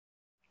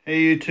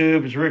Hey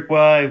YouTube, it's Rick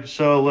Y.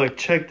 So look,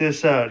 check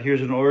this out.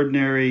 Here's an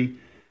ordinary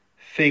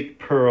fake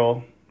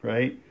pearl,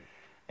 right?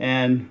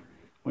 And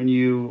when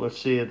you, let's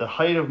see, at the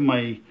height of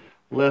my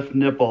left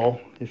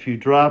nipple, if you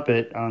drop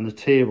it on the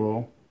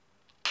table,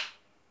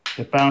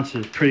 it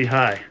bounces pretty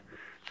high.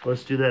 So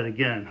let's do that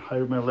again.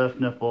 Height of my left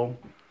nipple,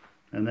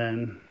 and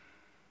then,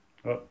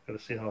 oh, gotta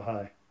see how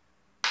high.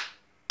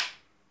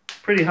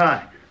 Pretty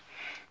high.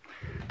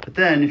 But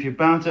then if you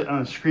bounce it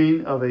on a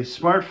screen of a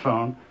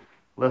smartphone,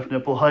 left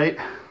nipple height,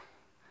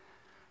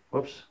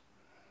 whoops,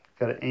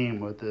 gotta aim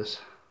with this.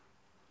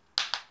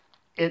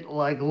 It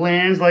like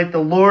lands like the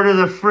Lord of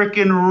the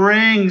frickin'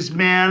 Rings,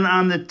 man,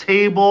 on the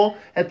table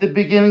at the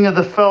beginning of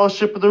the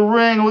Fellowship of the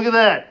Ring. Look at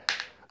that.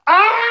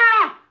 Ah!